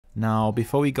Now,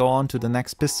 before we go on to the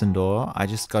next piston door, I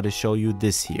just gotta show you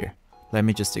this here. Let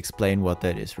me just explain what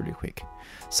that is really quick.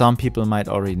 Some people might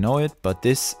already know it, but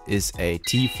this is a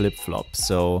T flip-flop.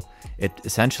 So it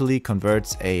essentially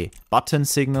converts a button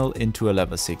signal into a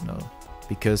lever signal.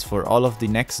 Because for all of the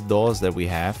next doors that we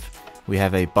have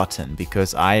a button.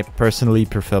 Because I personally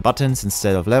prefer buttons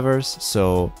instead of levers.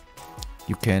 So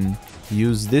you can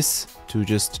use this to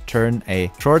just turn a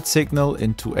short signal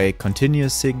into a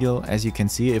continuous signal. As you can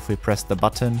see, if we press the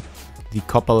button, the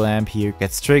copper lamp here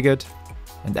gets triggered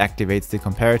and activates the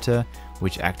comparator,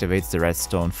 which activates the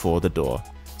redstone for the door.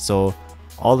 So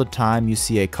all the time you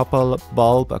see a copper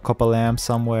bulb, a copper lamp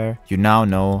somewhere, you now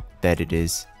know that it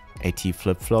is a T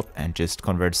flip-flop and just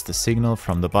converts the signal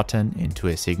from the button into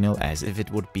a signal as if it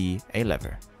would be a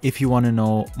lever. If you want to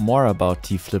know more about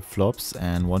T flip-flops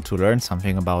and want to learn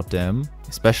something about them,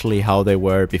 especially how they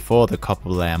were before the copper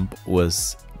lamp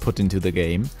was put into the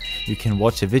game, you can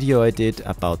watch a video I did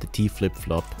about the T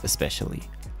flip-flop especially.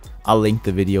 I'll link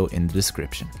the video in the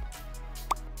description.